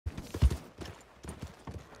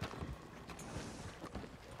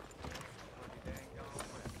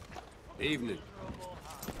Evening.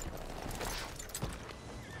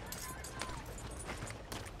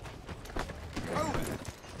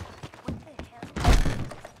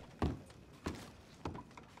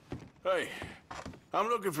 Hey, I'm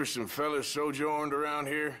looking for some fellas sojourned around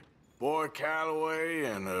here. Boy Calloway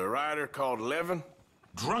and a rider called Levin.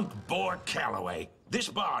 Drunk Boar Calloway. This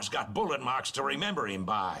bar's got bullet marks to remember him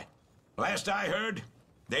by. Last I heard,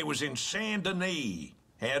 they was in Saint Denis.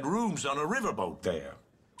 Had rooms on a riverboat there.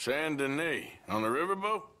 Saint Denis, on the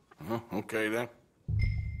riverboat? Okay then.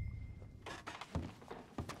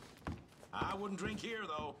 I wouldn't drink here,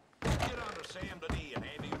 though. Get on to Saint Denis and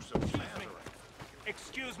hand you some slandering.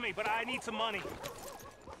 Excuse me, but I need some money.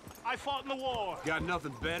 I fought in the war. Got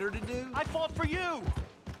nothing better to do? I fought for you.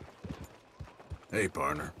 Hey,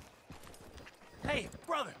 partner. Hey,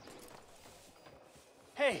 brother.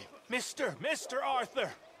 Hey, Mr.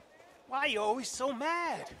 Arthur. Why are you always so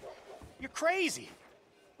mad? You're crazy.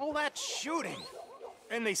 All that shooting.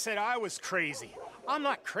 And they said I was crazy. I'm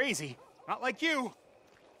not crazy. Not like you.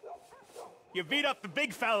 You beat up the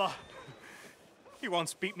big fella. He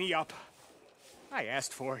once beat me up. I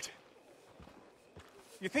asked for it.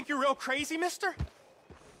 You think you're real crazy, mister?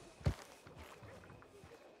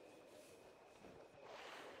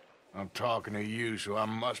 I'm talking to you, so I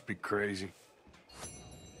must be crazy.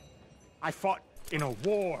 I fought in a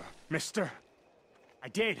war, mister. I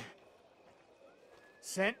did.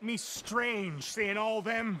 Sent me strange seeing all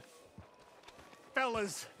them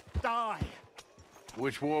fellas die.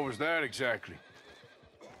 Which war was that exactly?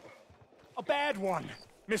 A bad one,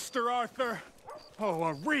 Mr. Arthur. Oh,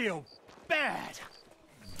 a real bad.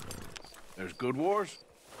 There's good wars?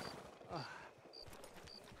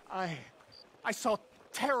 I saw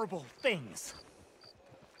terrible things.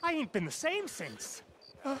 I ain't been the same since.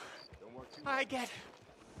 I get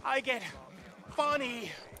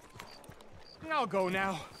funny. I'll go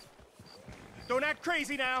now. Don't act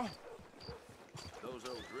crazy now. Those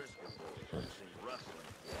old Driscoll boys seem rustling.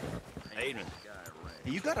 Aiden,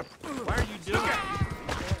 you gotta... Why are you doing that?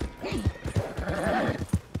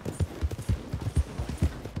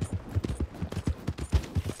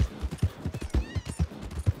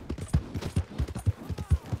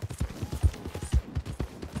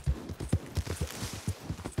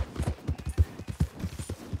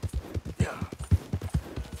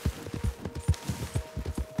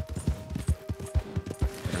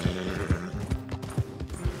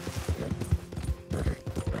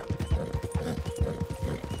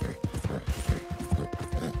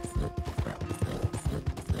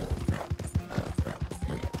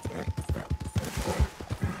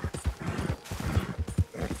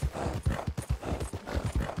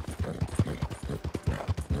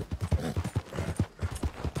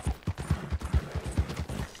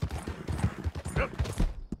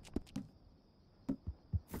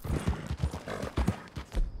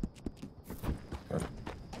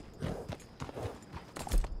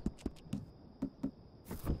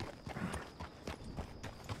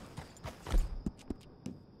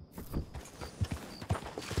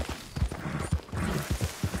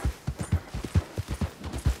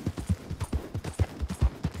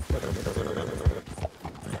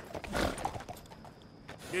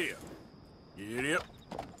 Yeah. Yep.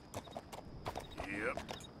 Yep.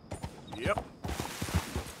 Yep.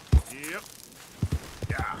 Yep.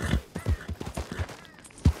 Yeah.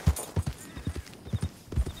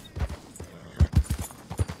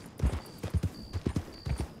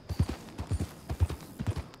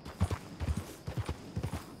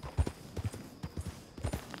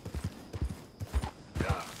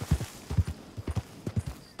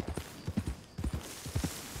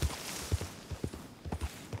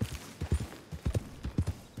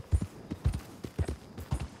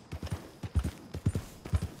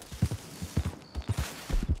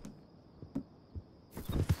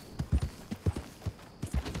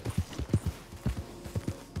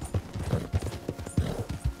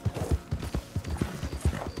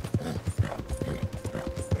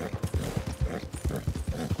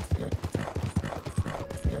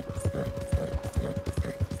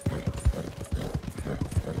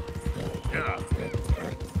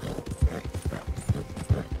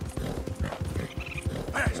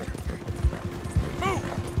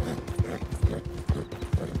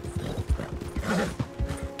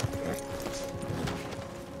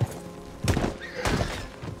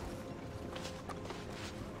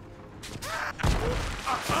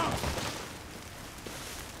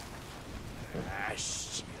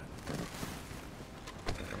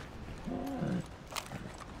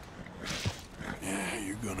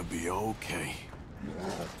 Gonna be okay.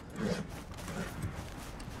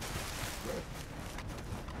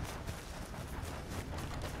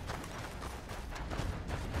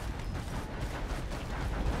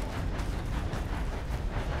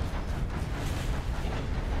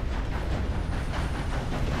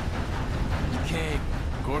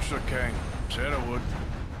 course I came. Said I would.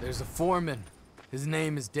 There's a foreman. His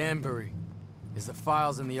name is Danbury. There's the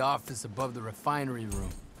files in the office above the refinery room.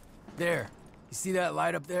 There. You see that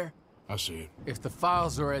light up there? I see it. If the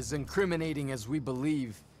files are as incriminating as we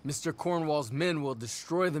believe, Mr. Cornwall's men will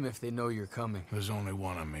destroy them if they know you're coming. There's only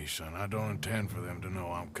one of me, son. I don't intend for them to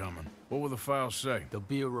know I'm coming. What will the files say? There'll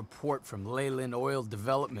be a report from Leyland Oil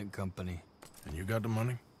Development Company. And you got the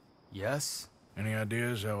money? Yes? Any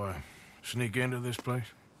ideas how I sneak into this place?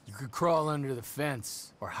 You could crawl under the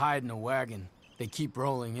fence or hide in a wagon. They keep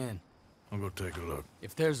rolling in. I'll go take a look.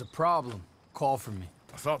 If there's a problem, call for me.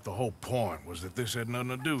 I thought the whole point was that this had nothing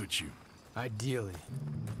to do with you. Ideally.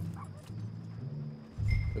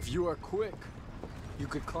 If you are quick, you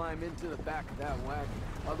could climb into the back of that wagon.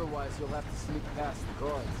 Otherwise, you'll have to sneak past the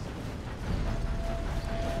guards.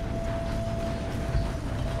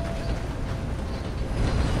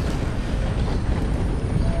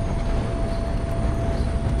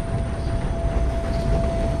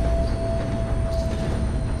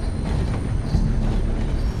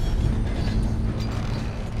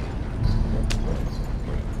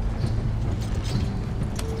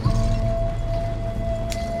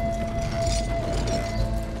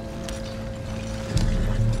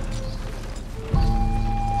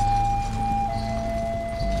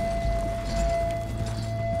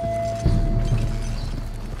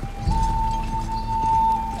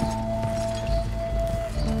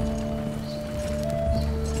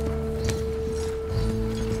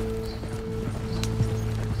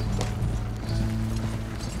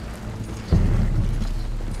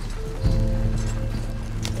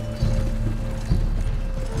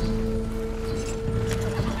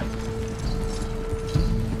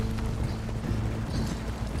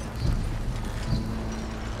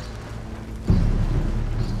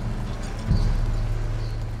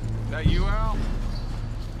 That you, Al?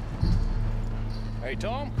 Hey,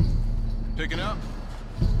 Tom? Picking up?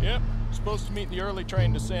 Yep. Supposed to meet the early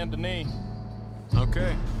train to Saint Denis.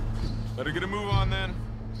 Okay. Better get a move on then.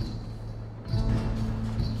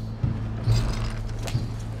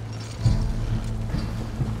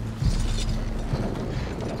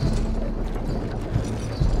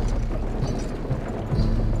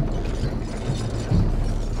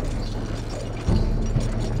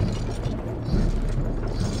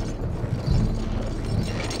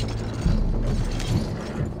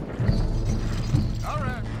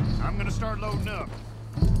 Start loading up.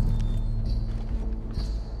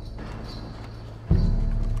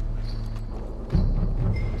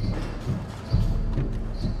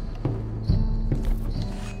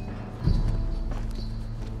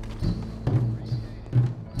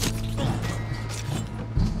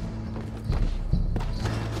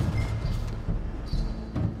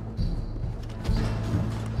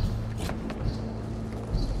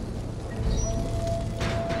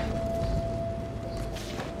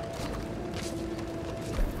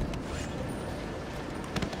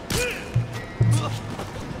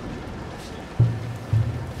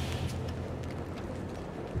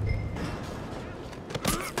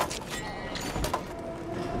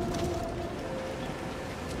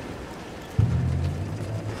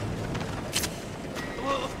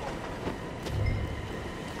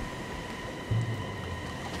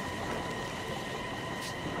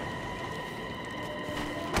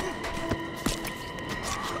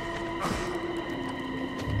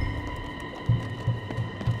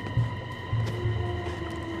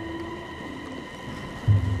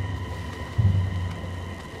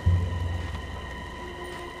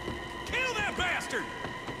 Bastard!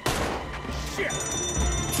 Shit!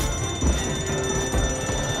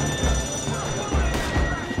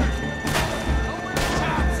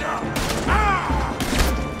 Time's up! Ah!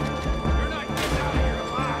 You're not getting out of here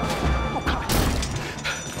alive! Oh, God.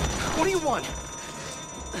 What do you want?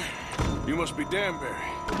 You must be Danbury.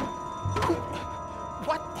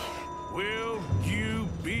 What? Will you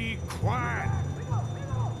be quiet?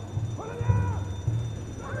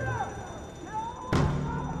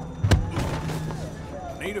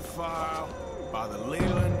 Need a file by the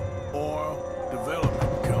Leyland Oil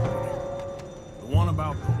Development Company. The one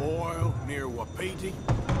about the oil near Wapiti.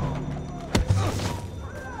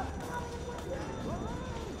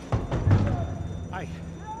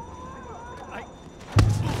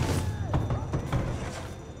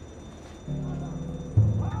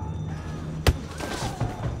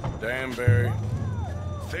 Danbury,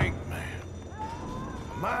 think, man.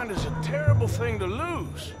 A mind is a terrible thing to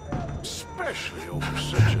lose. Especially over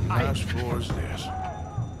such a nice floor as this.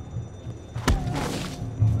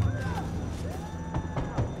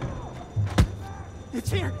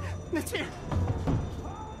 It's here! It's here!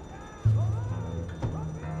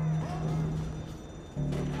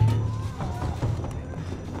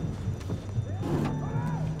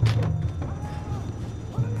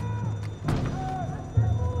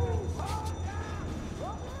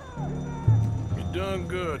 done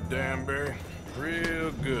good, Danbury.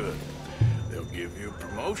 Real good. They'll give you a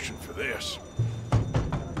promotion for this.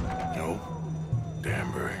 No,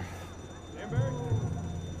 Danbury. Danbury?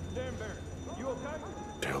 Danbury, you okay?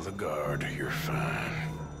 Tell the guard you're fine.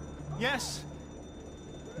 Yes.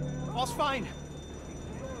 All's fine.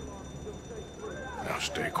 Now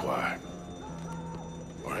stay quiet.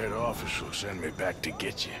 Or head office will send me back to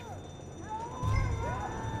get you.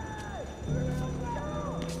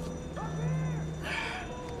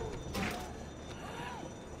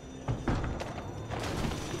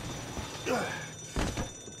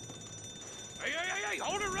 Hey,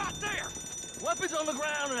 hold it right there! Weapons on the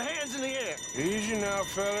ground and hands in the air. Easy now,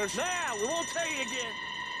 fellas. Now, we won't tell you again.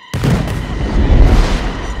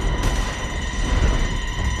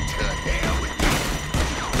 To hell with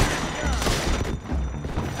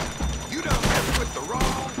you! You done messed with the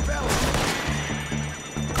wrong fella.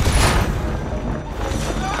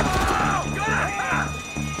 Oh, God!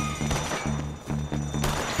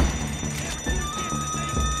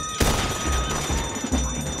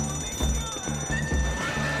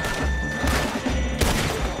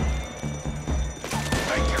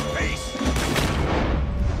 Take your face!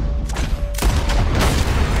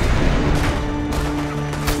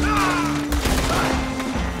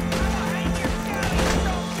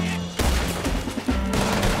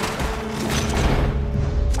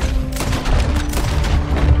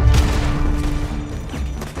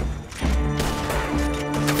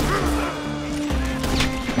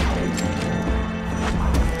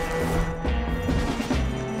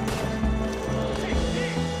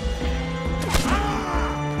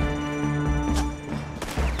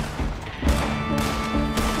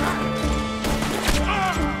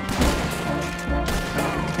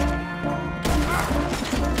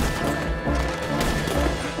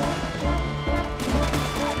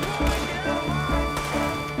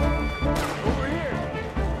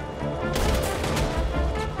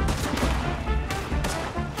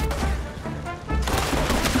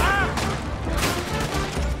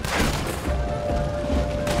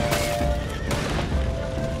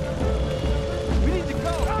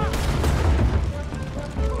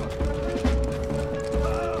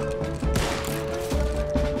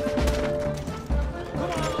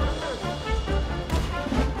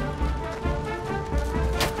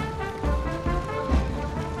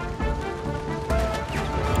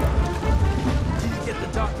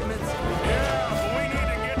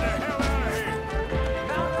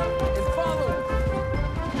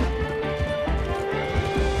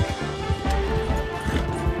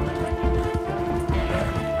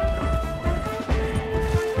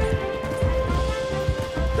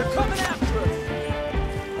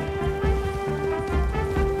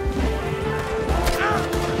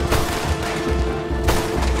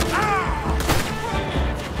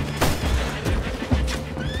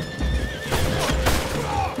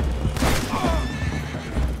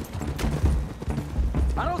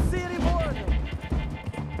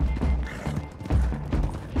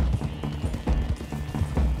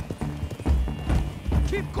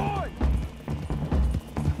 Keep going!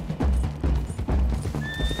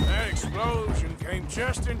 That explosion came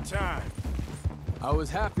just in time. I was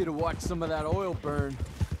happy to watch some of that oil burn.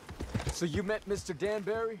 So you met Mr.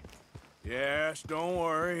 Danbury? Yes, don't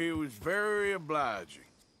worry, he was very obliging.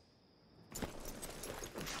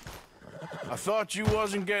 I thought you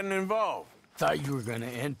wasn't getting involved. Thought you were gonna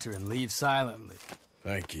enter and leave silently.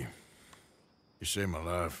 Thank you. You saved my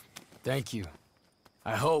life. Thank you.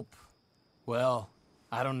 I hope. Well,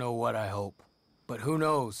 I don't know what I hope. But who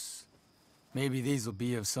knows? Maybe these will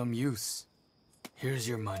be of some use. Here's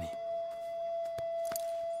your money.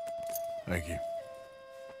 Thank you.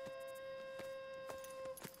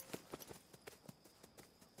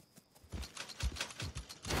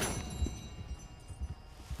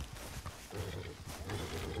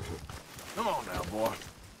 Come on now, boy.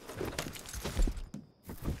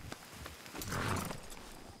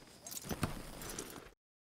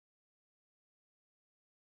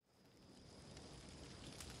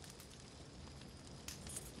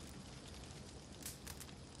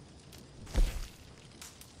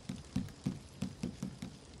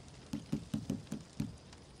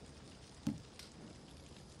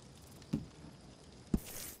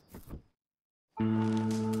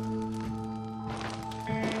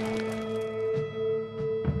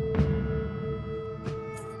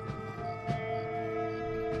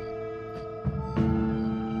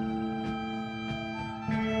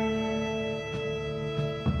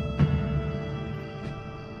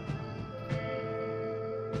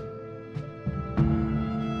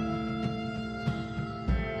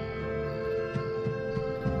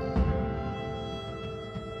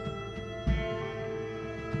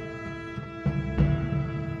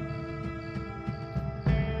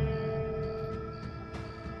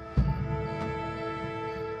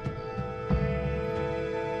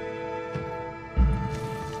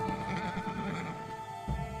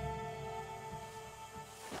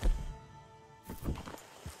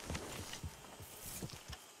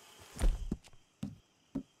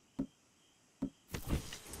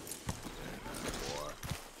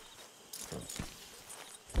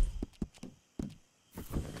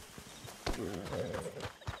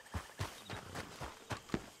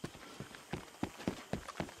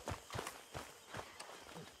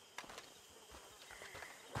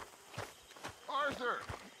 Arthur,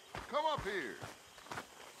 come up here.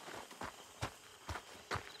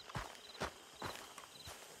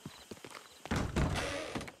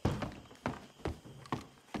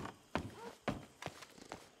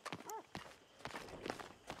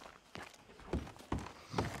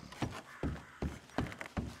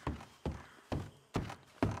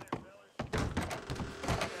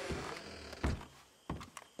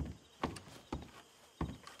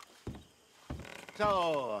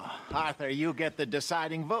 So, Arthur, you get the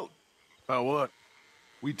deciding vote. About what?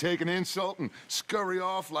 We take an insult and scurry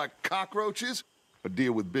off like cockroaches? Or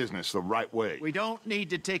deal with business the right way? We don't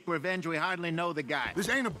need to take revenge. We hardly know the guy. This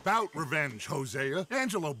ain't about revenge, Hosea.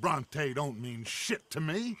 Angelo Bronte don't mean shit to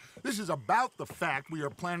me. This is about the fact we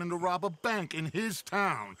are planning to rob a bank in his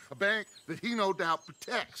town. A bank that he no doubt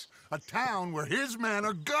protects. A town where his men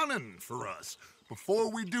are gunning for us.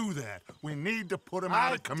 Before we do that, we need to put him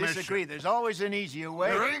out of commission. I disagree. There's always an easier way.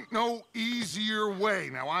 There ain't no easier way.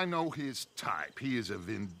 Now, I know his type. He is a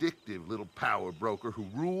vindictive little power broker who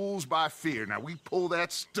rules by fear. Now, we pull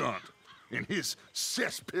that stunt in his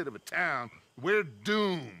cesspit of a town, we're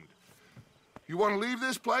doomed. You want to leave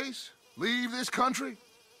this place? Leave this country?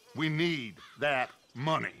 We need that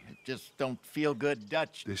money. I just don't feel good,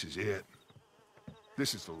 Dutch. This is it.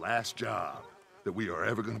 This is the last job that we are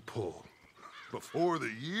ever going to pull. Before the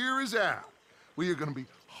year is out, we are going to be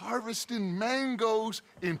harvesting mangoes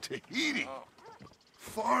in Tahiti.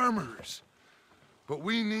 Farmers. But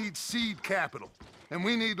we need seed capital, and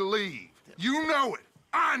we need to leave. You know it.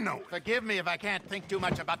 I know it. Forgive me if I can't think too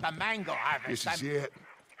much about the mango harvest. This is it.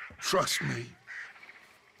 Trust me.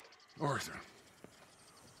 Arthur.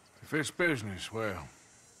 If it's business, well,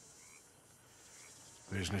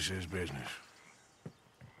 business is business.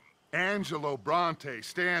 Angelo Bronte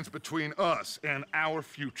stands between us and our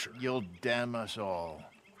future. You'll damn us all.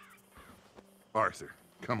 Arthur,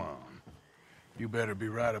 come on. You better be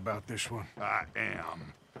right about this one. I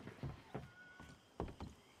am.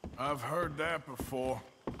 I've heard that before.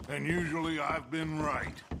 And usually I've been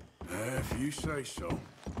right. If you say so.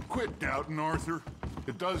 Quit doubting, Arthur.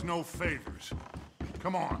 It does no favors.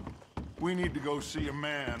 Come on. We need to go see a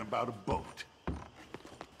man about a boat.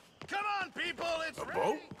 Come on, people, it's A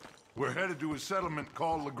boat? We're headed to a settlement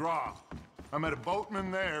called Le Gras. I met a boatman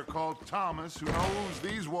there called Thomas who knows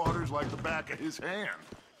these waters like the back of his hand.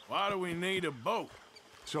 Why do we need a boat?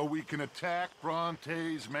 So we can attack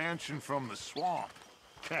Bronte's mansion from the swamp.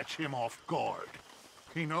 Catch him off guard.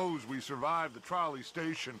 He knows we survived the trolley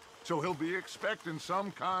station, so he'll be expecting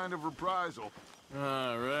some kind of reprisal.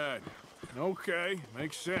 All right. Okay,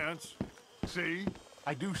 makes sense. See?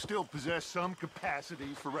 I do still possess some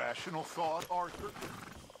capacity for rational thought, Arthur.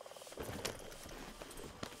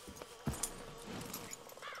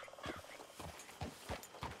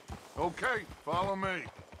 Okay, follow me.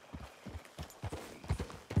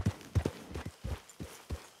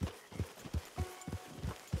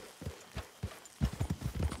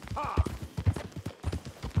 Ha!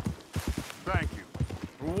 Thank you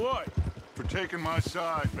For what? for taking my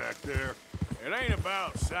side back there. It ain't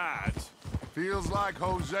about sides. Feels like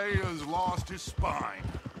Hosea's lost his spine.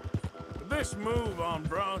 But this move on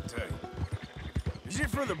Bronte, is it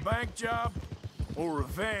for the bank job or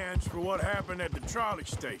revenge for what happened at the trolley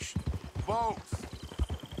station? Both.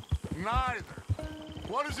 Neither.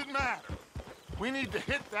 What does it matter? We need to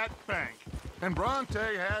hit that bank. And Bronte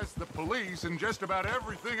has the police and just about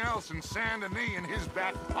everything else in Saint Denis in his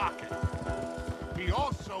back pocket. He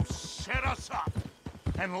also set us up.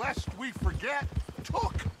 And lest we forget,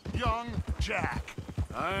 took young Jack.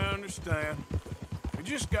 I understand. We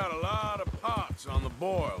just got a lot of pots on the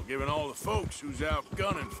boil, given all the folks who's out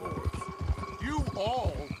gunning for us. You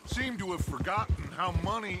all seem to have forgotten how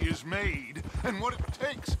money is made and what it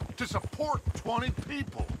takes to support 20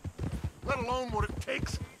 people. Let alone what it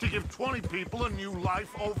takes to give 20 people a new life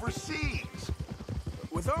overseas.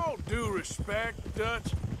 With all due respect,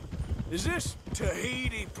 Dutch, is this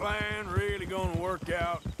Tahiti plan really gonna work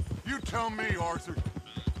out? You tell me, Arthur.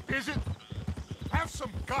 Is it? Have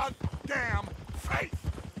some goddamn faith.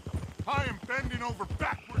 I am bending over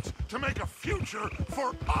backwards to make a future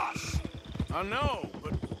for us. I know,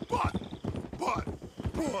 but What?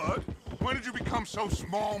 When did you become so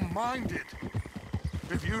small-minded?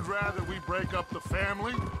 If you'd rather we break up the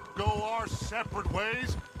family, go our separate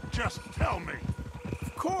ways, just tell me.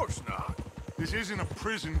 of course not. This isn't a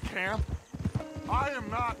prison camp. I am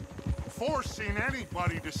not forcing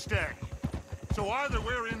anybody to stay. So either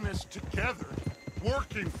we're in this together,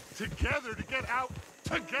 working together to get out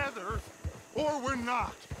together, or we're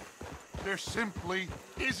not. There simply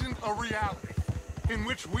isn't a reality in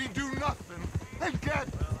which we do nothing and get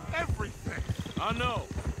everything. I know.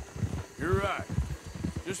 You're right.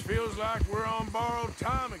 Just feels like we're on borrowed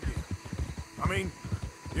time again. I mean,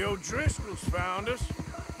 the O'Driscolls found us.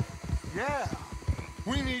 Yeah,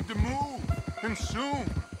 we need to move, and soon.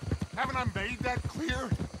 Haven't I made that clear?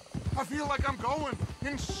 I feel like I'm going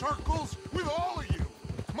in circles with all of you.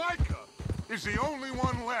 Micah is the only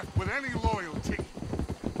one left with any loyalty.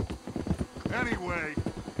 Anyway,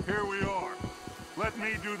 here we are. Let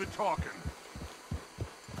me do the talking.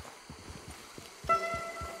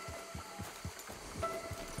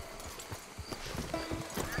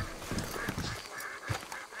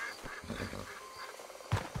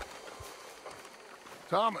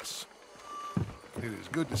 Thomas, it is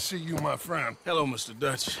good to see you, my friend. Hello, Mr.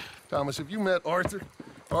 Dutch. Thomas, have you met Arthur?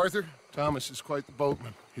 Arthur, Thomas is quite the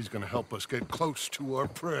boatman. He's gonna help us get close to our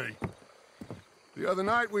prey. The other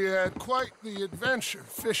night we had quite the adventure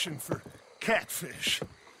fishing for catfish.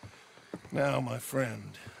 Now, my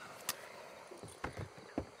friend,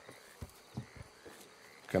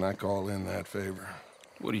 can I call in that favor?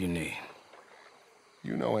 What do you need?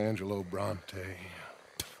 You know Angelo Bronte.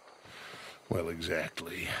 Well,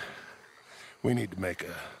 exactly. We need to make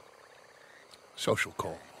a social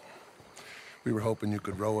call. We were hoping you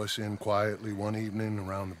could row us in quietly one evening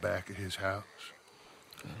around the back of his house.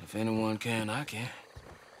 If anyone can, I can.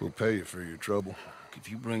 We'll pay you for your trouble.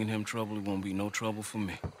 If you bringing him trouble, it won't be no trouble for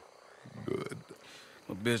me. Good.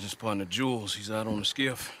 My business partner, Jules, he's out on the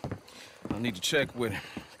skiff. I need to check with him.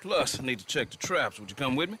 Plus, I need to check the traps. Would you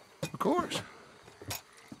come with me? Of course.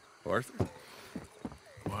 Arthur?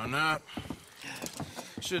 Why not?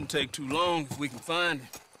 Shouldn't take too long if we can find him.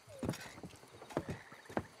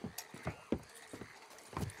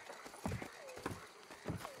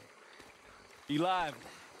 Be lively.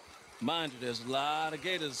 Mind you, there's a lot of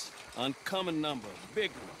gators. Uncommon number.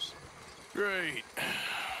 Big ones. Great.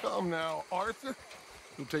 Come now, Arthur.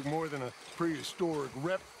 It'll take more than a prehistoric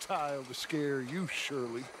reptile to scare you,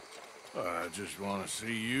 surely. I just want to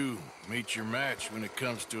see you meet your match when it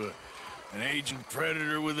comes to an aging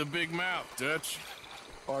predator with a big mouth, Dutch.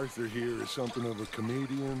 Arthur here is something of a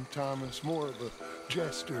comedian, Thomas. More of a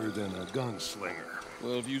jester than a gunslinger.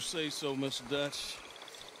 Well, if you say so, Mr. Dutch.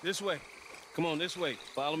 This way. Come on, this way.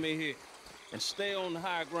 Follow me here. And stay on the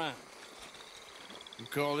higher ground. You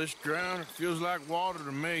call this ground? It feels like water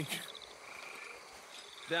to me.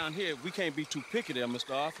 Down here, we can't be too picky there,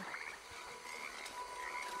 Mr. Arthur.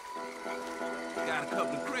 Got a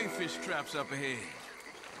couple of crayfish traps up ahead.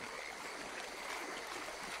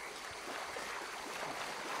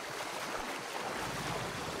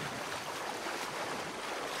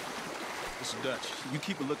 Mr. Dutch, you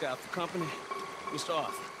keep a lookout for company. Mr.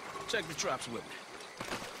 Arthur, check the traps with me.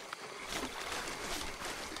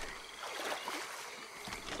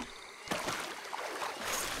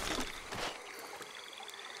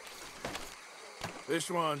 This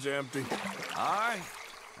one's empty. All right.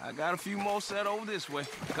 I got a few more set over this way.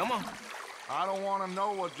 Come on. I don't want to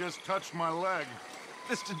know what just touched my leg.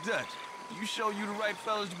 Mr. Dutch, you sure you the right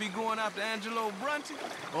fellas to be going after Angelo Bronte?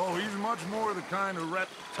 Oh, he's much more the kind of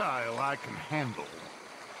reptile I can handle.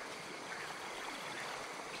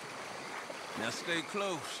 Now stay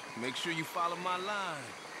close. Make sure you follow my line.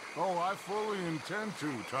 Oh, I fully intend to,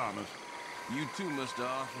 Thomas. You too, Mr.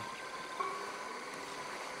 Arthur.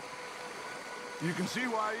 You can see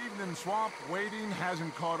why evening swamp wading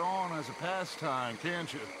hasn't caught on as a pastime,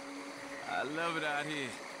 can't you? I love it out here.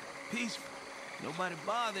 Peaceful. Nobody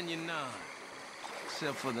bothering you now.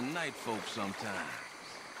 Except for the night folk sometimes.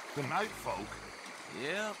 The night folk?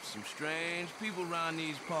 Yep, some strange people around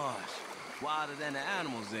these parts. Wilder than the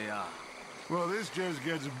animals they are. Well, this just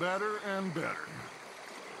gets better and better.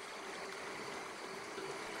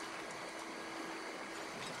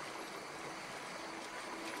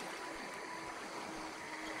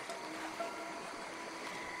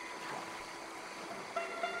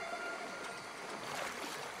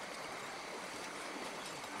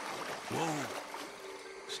 Whoa.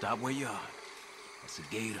 Stop where you are. That's a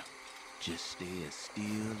gator. Just stay as still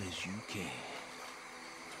as you can.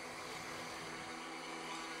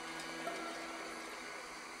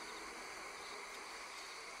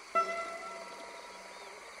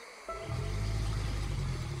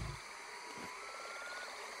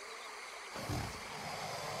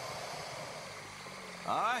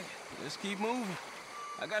 All right, let's keep moving.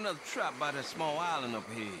 I got another trap by that small island up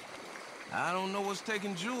ahead. I don't know what's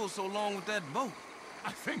taking Jules so long with that boat.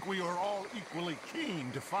 I think we are all equally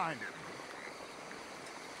keen to find it.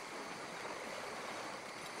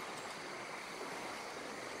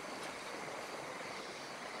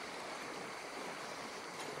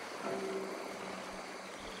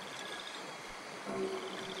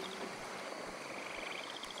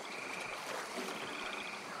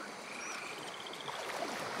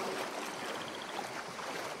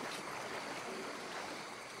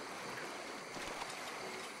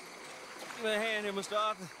 Give me a hand here, Mr.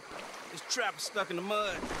 Arthur. This trap is stuck in the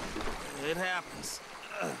mud. It happens.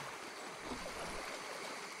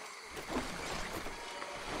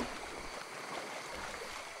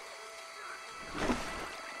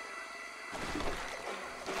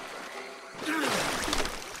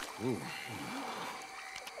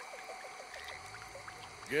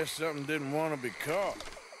 Guess something didn't want to be caught.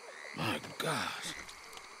 My gosh.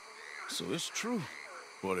 So it's true.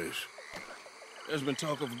 What is? There's been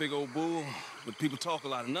talk of a big old bull, but people talk a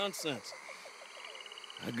lot of nonsense.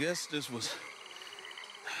 I guess this was...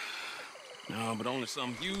 No, but only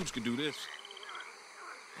something huge could do this.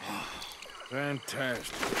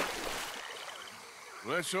 Fantastic.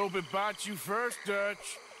 Let's hope it bites you first,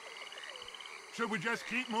 Dutch. Should we just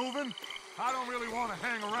keep moving? I don't really want to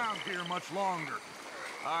hang around here much longer.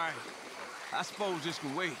 All right. I suppose this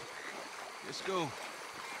can wait. Let's go.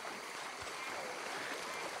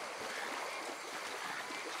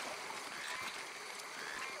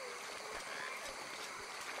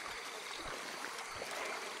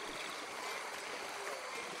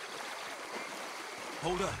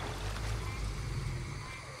 Hold up.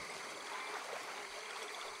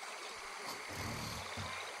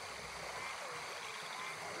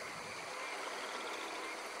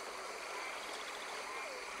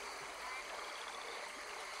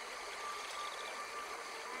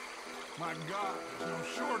 My God, there's no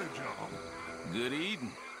shortage of them. Good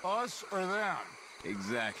eating. Us or them?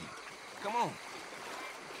 Exactly. Come on.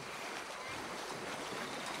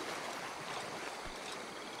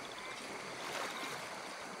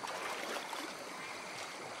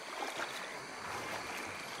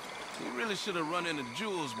 We really should have run into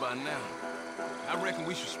Jules by now. I reckon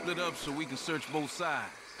we should split up so we can search both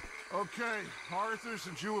sides. Okay, Arthur,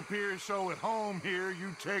 since you appear so at home here,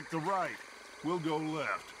 you take the right. We'll go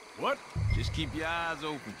left. What? Just keep your eyes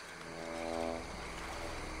open.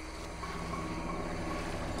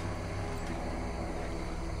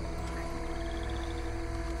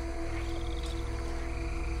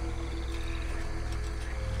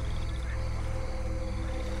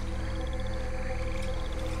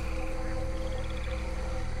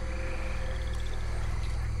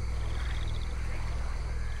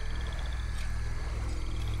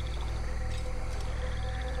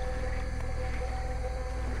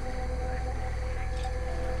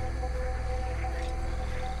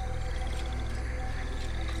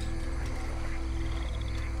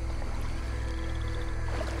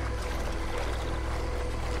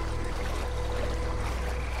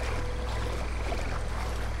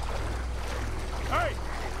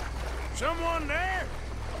 Someone there?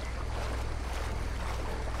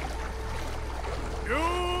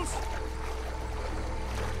 Jules?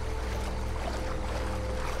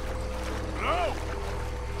 Hello?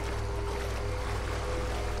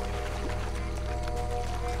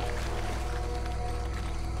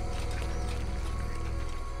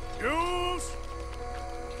 Jules?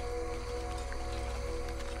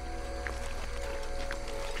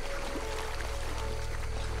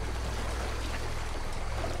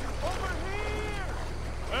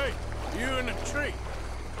 Tree.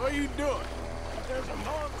 What are you doing? There's a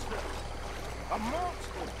monster. A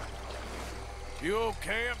monster. You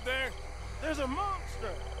okay up there? There's a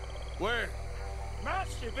monster. Where?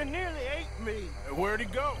 Massive, it nearly ate me. Where'd he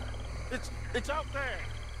go? It's out there.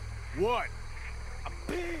 What? A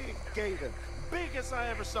big gator. Biggest I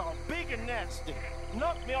ever saw. Big and nasty.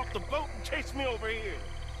 Knocked me off the boat and chased me over here.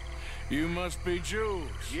 You must be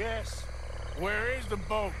Jules. Yes. Where is the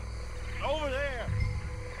boat? Over there.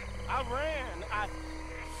 I ran.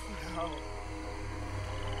 No.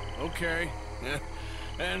 Okay. Yeah.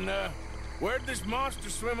 And, where'd this monster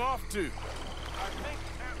swim off to? I think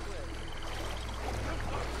that way.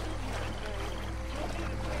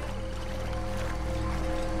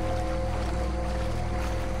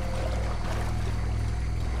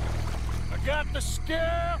 I got the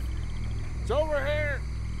skiff. It's over here.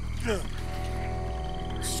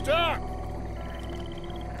 Stuck.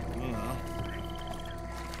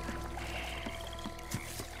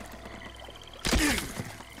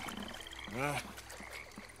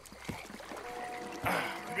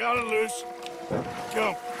 Got it loose.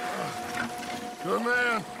 Jump. Good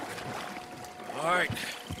man. All right,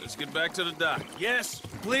 let's get back to the dock. Yes,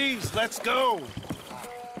 please, let's go.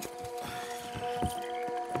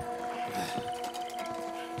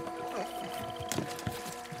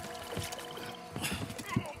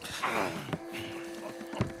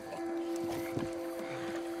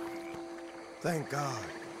 Thank God.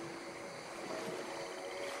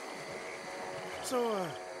 So,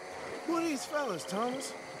 who are these fellas,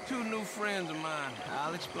 Thomas? Two new friends of mine.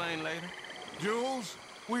 I'll explain later. Jules,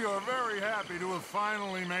 We are very happy to have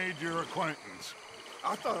finally made your acquaintance.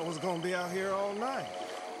 I thought I was gonna be out here all night.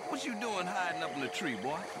 What you doing hiding up in the tree,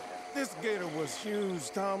 boy? This gator was huge,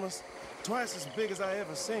 Thomas. Twice as big as I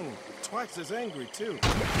ever seen. Twice as angry, too.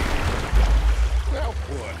 Now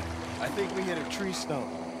what? I think we hit a tree stump.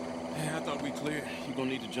 Yeah, I thought we cleared. You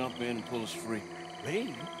gonna need to jump in and pull us free.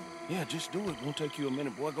 Me? Yeah, just do it. Won't take you a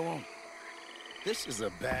minute, boy. Go on. This is a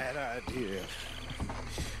bad idea.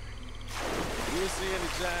 You'll see any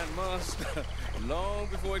giant monster long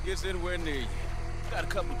before it gets anywhere near you. Got a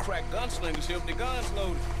couple of crack gunslingers here with their guns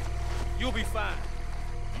loaded. You'll be fine.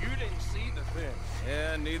 You didn't see the thing.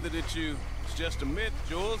 Yeah, neither did you. It's just a myth,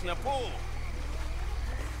 Jules. Now pull.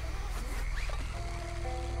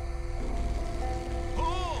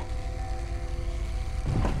 Pull!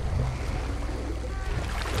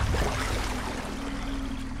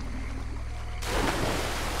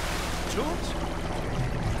 Jules?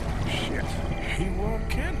 Shit, he won't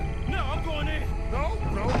kill. No, I'm going in. No,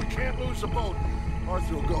 we can't lose the boat.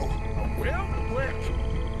 Arthur will go. Well, quick.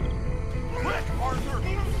 Quick, Arthur!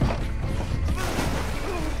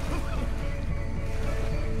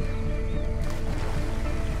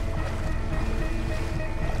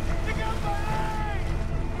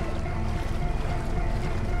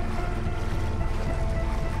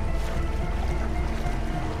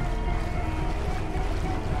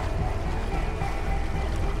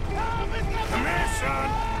 Come here, son.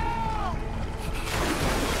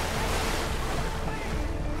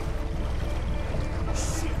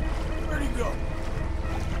 Shit, where'd he go?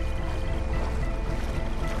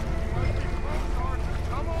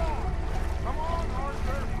 Come on! Come on,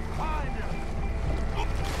 Arthur! Find him!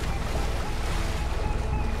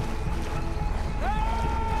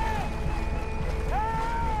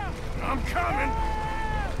 I'm coming.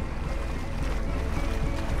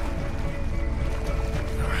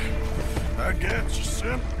 I got you,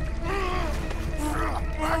 son.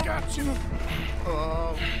 I got you.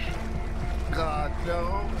 Oh, God,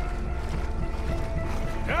 no.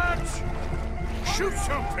 Dutch! Shoot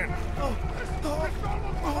something!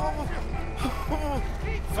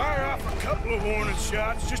 Fire off a couple of warning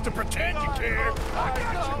shots just to pretend you care. I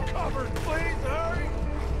got you covered. Please hurry.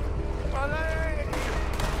 My leg.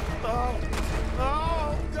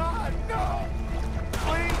 Oh, God, no.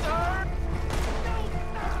 Please hurry.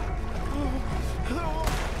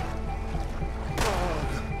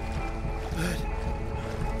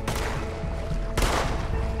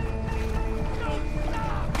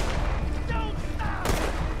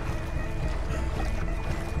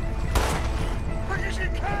 Quick as you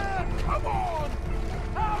can. Come on.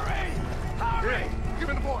 Hurry. Hurry. Give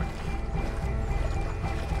me the boy.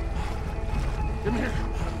 Give me here.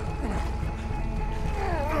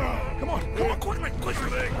 Come on, quickly,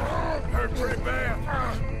 quickly. Hurt pretty bad.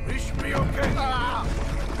 He should be okay.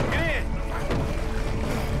 Get in.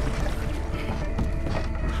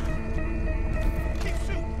 Keep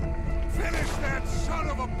shooting. Finish that son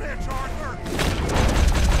of a bitch, Arthur.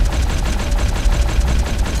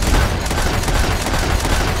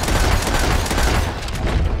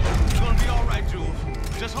 It's gonna be all right, Jules.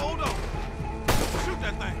 Just hold on. Shoot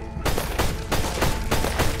that thing.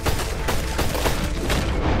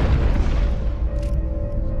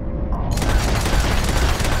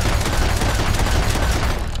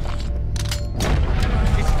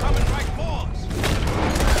 It's coming right for us.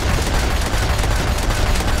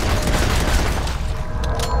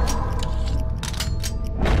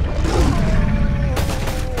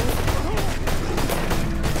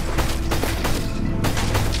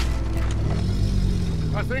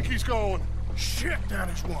 I think he's going. Shit, that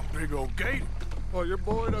is one big old gator. Oh, your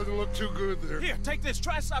boy doesn't look too good there. Here, take this.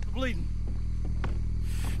 Try and stop the bleeding.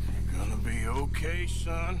 You're gonna be okay,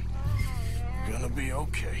 son. You're gonna be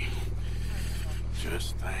okay.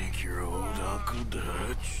 Just thank your old Uncle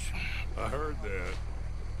Dutch. I heard that.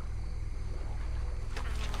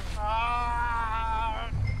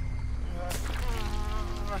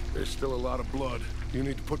 There's still a lot of blood. You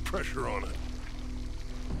need to put pressure on it.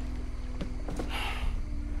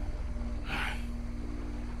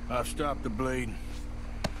 I've stopped the bleeding.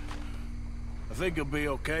 I think he'll be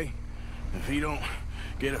okay. If he don't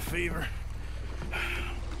get a fever,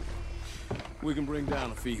 We can bring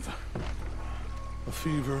down a fever. A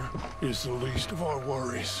fever is the least of our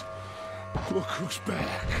worries. Look who's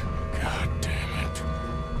back. God damn it.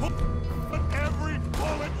 Put every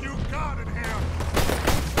bullet you got in him!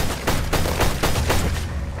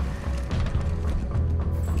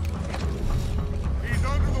 He's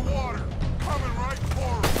under the water, coming right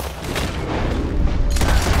for us.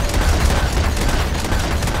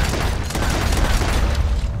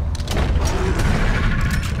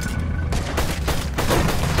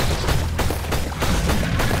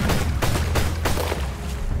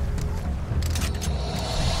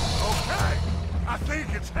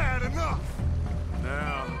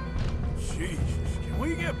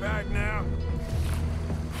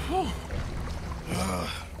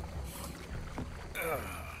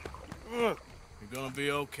 Gonna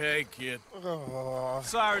be okay, kid. Oh.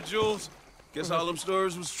 Sorry, Jules. Guess all them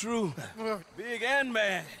stories was true. Big and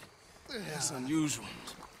mad. That's unusual.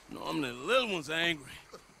 Normally the little ones are angry.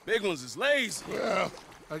 Big ones is lazy. Well,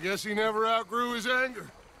 I guess he never outgrew his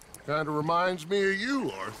anger. Kinda reminds me of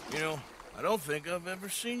you, Arthur. You know, I don't think I've ever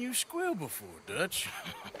seen you squeal before, Dutch.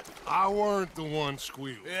 I weren't the one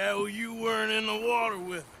squealing. Yeah, well, you weren't in the water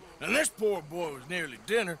with him. And this poor boy was nearly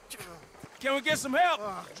dinner. Can we get some help?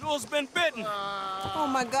 Jules been bitten. Oh,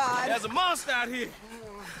 my God. There's a monster out here.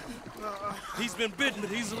 He's been bitten, but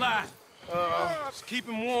he's alive. Just keep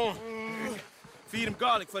him warm. Feed him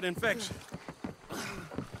garlic for the infection.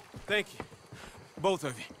 Thank you. Both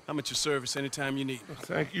of you. I'm at your service anytime you need me.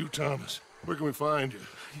 Thank you, Thomas. Where can we find you?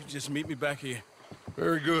 You just meet me back here.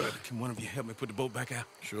 Very good. Can one of you help me put the boat back out?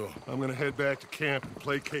 Sure. I'm gonna head back to camp and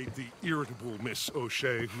placate the irritable Miss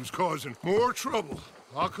O'Shea, who's causing more trouble.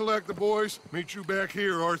 I'll collect the boys. Meet you back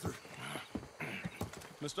here, Arthur.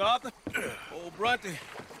 Mr. Arthur, old Bronte was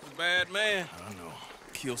a bad man. I know.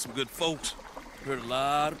 Killed some good folks. Hurt a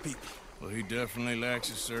lot of people. Well, he definitely lacks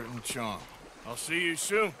a certain charm. I'll see you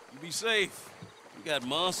soon. You be safe. We got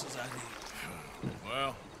monsters out here.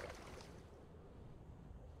 Well...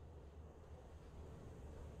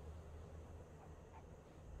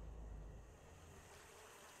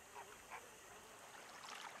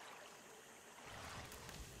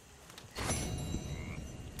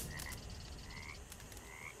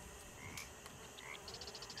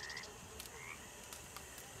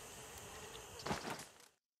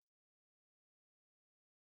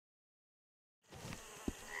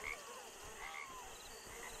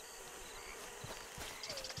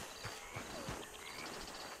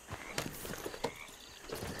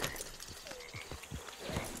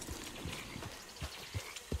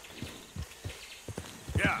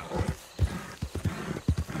 Yeah.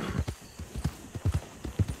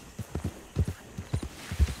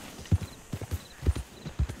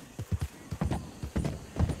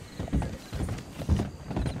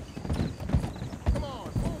 Come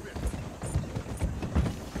on, move it.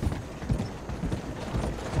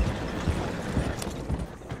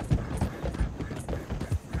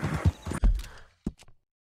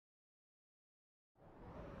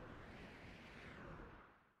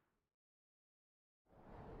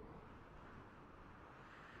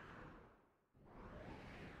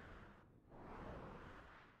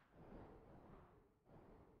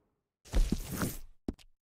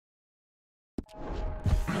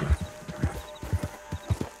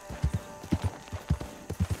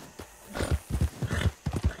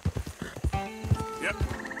 Yep.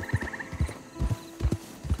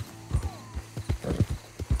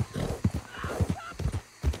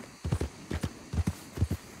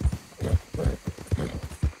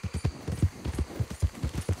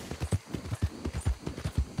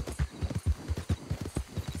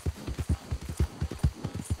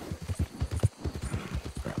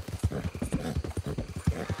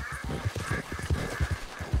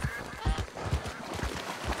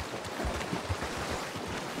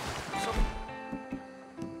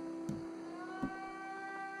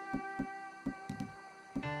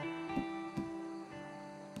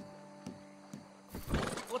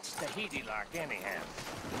 What's Tahiti like, anyhow?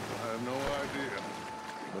 I have no idea,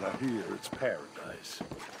 but I hear it's paradise.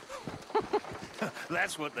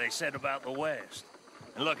 That's what they said about the West.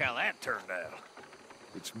 And look how that turned out.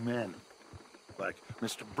 It's men, like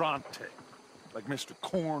Mr. Bronte, like Mr.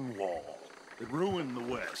 Cornwall, that ruin the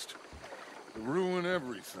West. They ruin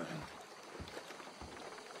everything.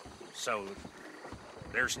 So,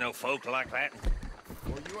 there's no folk like that?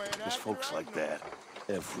 There's folks like that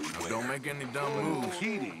everywhere. Don't make any dumb moves.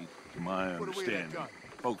 Tahiti, to my understanding,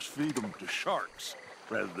 folks feed them to sharks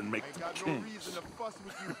rather than make them kings.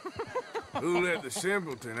 Who let the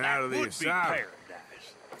simpleton out of the Would be asylum?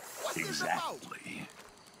 paradise. Exactly.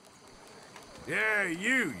 Yeah,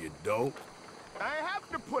 you dope. I have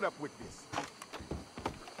to put up with this.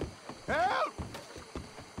 Help!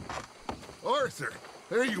 Arthur,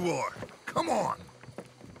 there you are. Come on.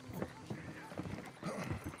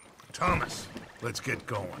 Thomas, let's get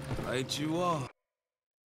going. Right you are.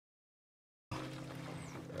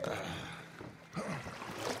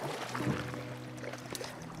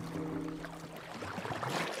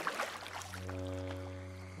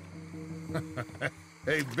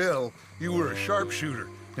 Hey, Bill, you were a sharpshooter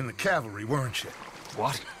in the cavalry, weren't you?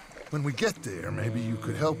 What? When we get there, maybe you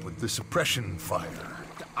could help with the suppression fire.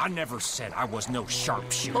 I never said I was no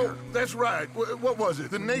sharpshooter. Oh, that's right. What was it?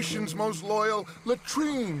 The nation's most loyal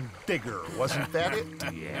latrine digger, wasn't that it?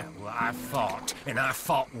 Yeah, well, I fought, and I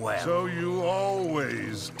fought well. So you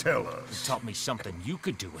always us. Tell You us. taught me something you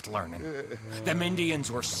could do with learning. Them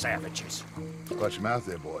Indians were savages. Watch your mouth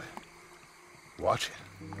there, boy. Watch it.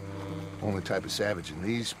 Only type of savage in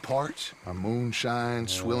these parts are moonshine,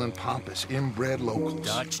 swilling, pompous, inbred locals.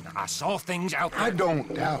 Dutch, I saw things out there. I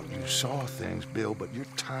don't doubt you saw things, Bill, but your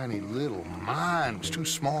tiny little mind was too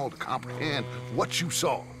small to comprehend what you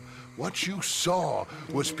saw. What you saw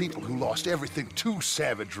was people who lost everything to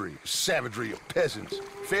savagery. Savagery of peasants.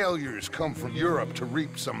 Failures come from Europe to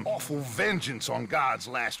reap some awful vengeance on God's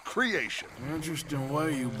last creation. Interesting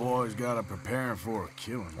way you boys got to preparing for a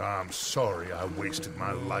killing. I'm sorry I wasted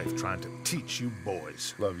my life trying to teach you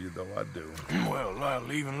boys. Love you though, I do. Well,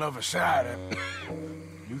 leaving love aside,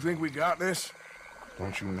 you think we got this?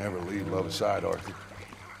 Don't you never leave love aside, Arthur.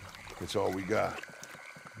 It's all we got.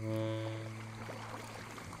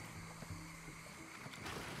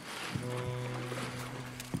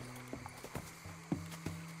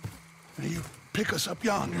 Now you pick us up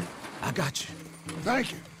yonder. I got you.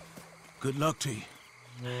 Thank you. Good luck to you.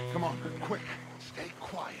 Come on, quick. Stay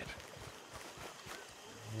quiet.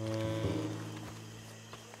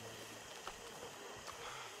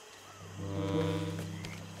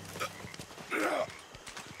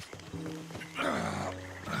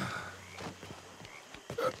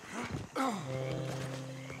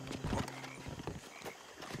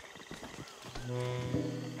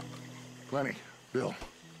 Plenty. Bill,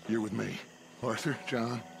 you're with me. Arthur,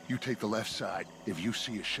 John, you take the left side. If you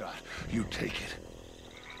see a shot, you take it.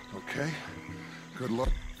 Okay? Good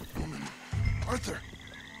luck. Woman. Arthur,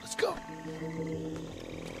 let's go.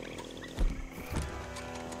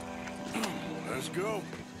 Let's go.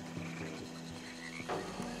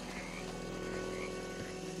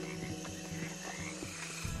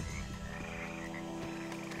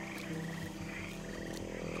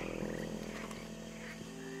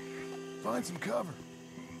 Find some cover.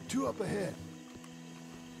 2 up ahead.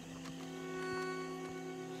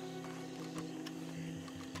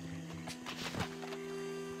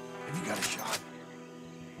 Have you got a shot?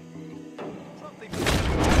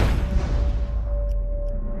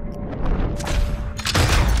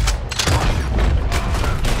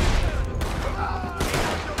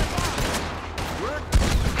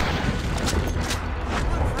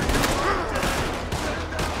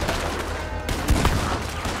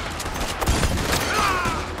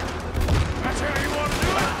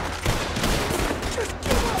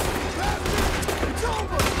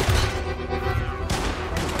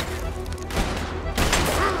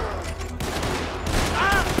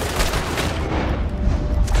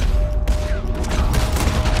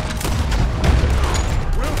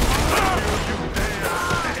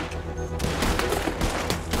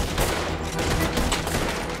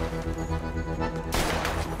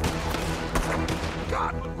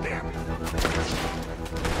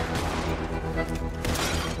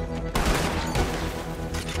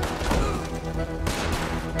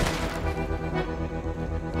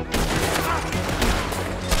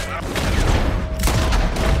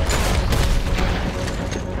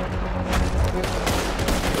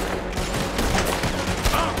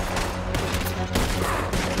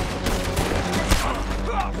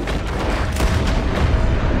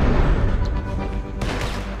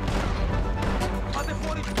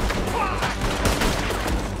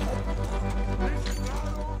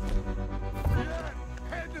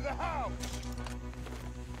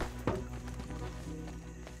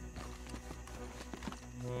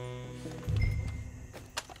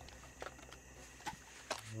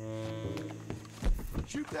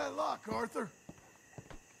 Shoot that lock, Arthur.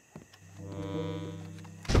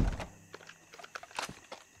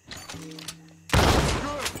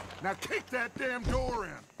 Good. Now kick that damn door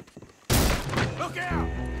in. Look out!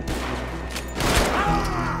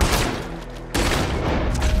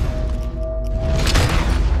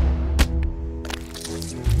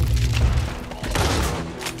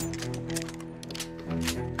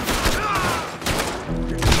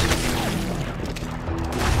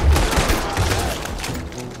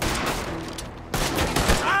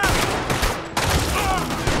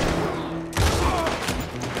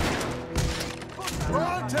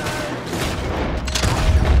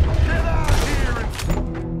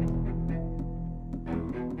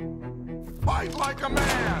 Fight like a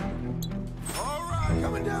man! All right,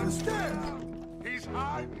 coming down the stairs. He's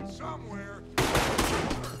hiding somewhere.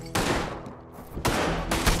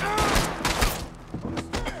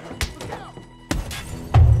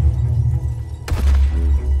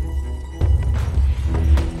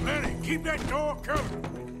 Lenny, keep that door covered.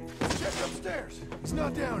 Check upstairs. He's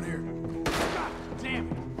not down here. God damn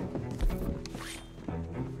it.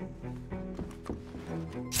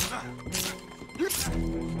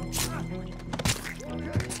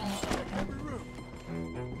 Okay.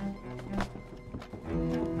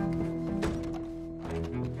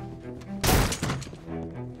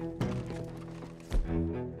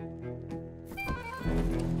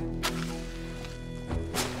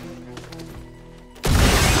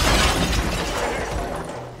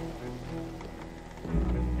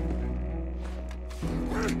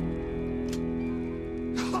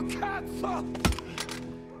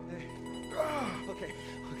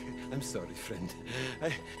 sorry, friend.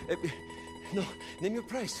 No, name your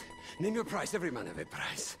price. Name your price. Every man have a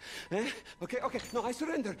price. Eh? Okay, okay. No, I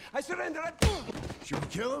surrender. I surrender. Should we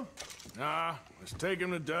kill him? Nah, let's take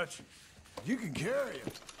him to Dutch. You can carry him.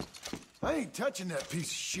 I ain't touching that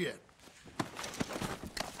piece of shit.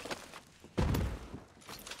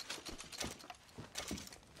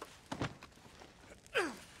 I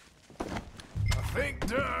think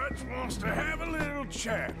Dutch wants to have a little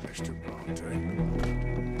chat, Mr. Bronte.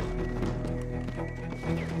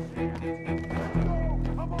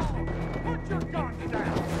 Come on! Put your guns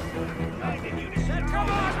down! Guided you to set. Come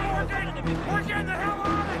on, Morgan! We're getting the hell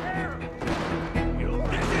out of here!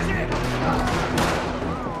 This is it!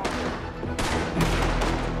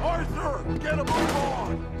 Arthur, get a move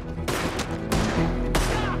on!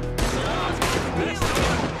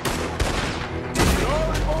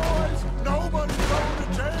 Sorry, boys. Nobody's going to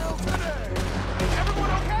jail today.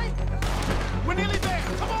 Everyone okay? We're nearly there.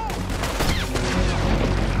 Come on!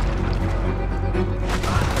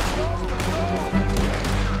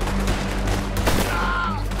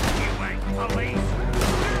 You ain't police.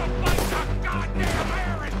 You're a bunch of goddamn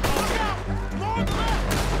errands. Look out! More on the left!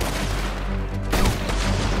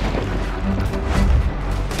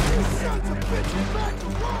 You sons of bitches back to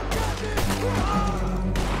wrong goddamn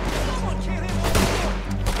Someone can't hit one more.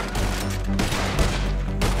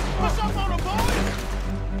 What's up on them, boys?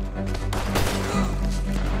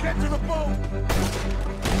 Get to the boat!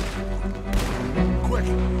 Quick,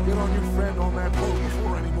 get on your friend on that boat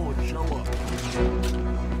before any more show up.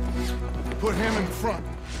 Put him in front.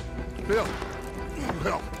 Bill, you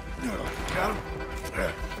help. Got him?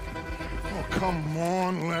 Oh, come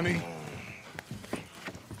on, Lenny.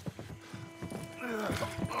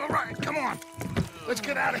 All right, come on. Let's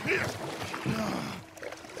get out of here.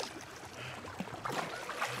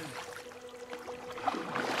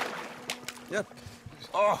 Yep.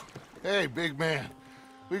 Oh, hey, big man.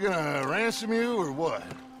 We gonna ransom you or what?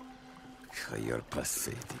 You're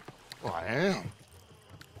pathetic. Well, I am.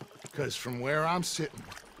 Because from where I'm sitting,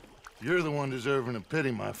 you're the one deserving of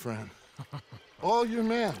pity, my friend. All your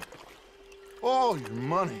men, all your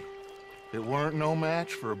money, it weren't no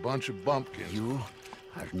match for a bunch of bumpkins. You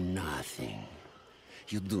are nothing.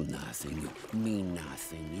 You do nothing. You mean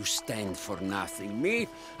nothing. You stand for nothing. Me,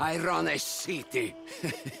 I run a city.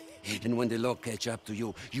 And when the law catch up to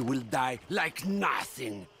you, you will die like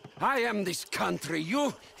nothing. I am this country.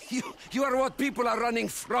 You are what people are running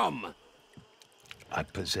from. I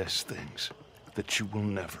possess things that you will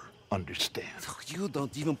never understand. You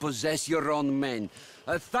don't even possess your own men.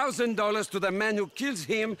 $1,000 to the man who kills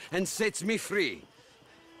him and sets me free.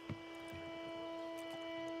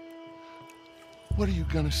 What are you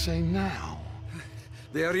gonna say now?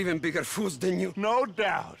 They are even bigger fools than you. No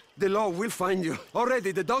doubt. The law will find you.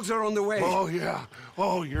 Already, the dogs are on the way. Oh, yeah.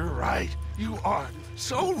 Oh, you're right. You are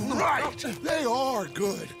so right. They are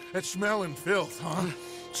good at smelling filth, huh?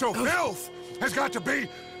 So filth has got to be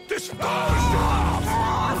disposed of.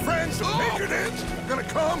 Our friends the Pinkertons are gonna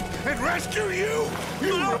come and rescue you,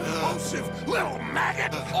 you repulsive little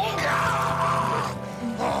maggot.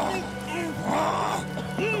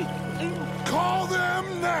 Call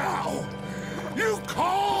them now. You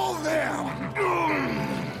call them.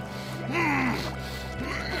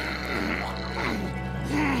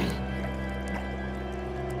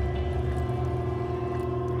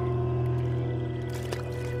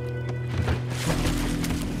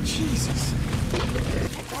 Jesus.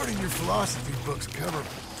 Part of your philosophy books cover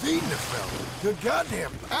feeding a fella to a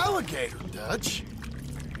goddamn alligator, Dutch.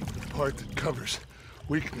 The part that covers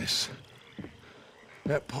weakness.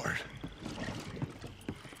 That part.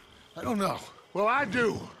 I don't know. Well, I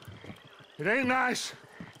do. It ain't nice.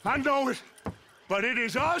 I know it. But it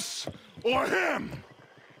is us or him.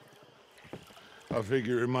 I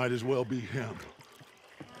figure it might as well be him.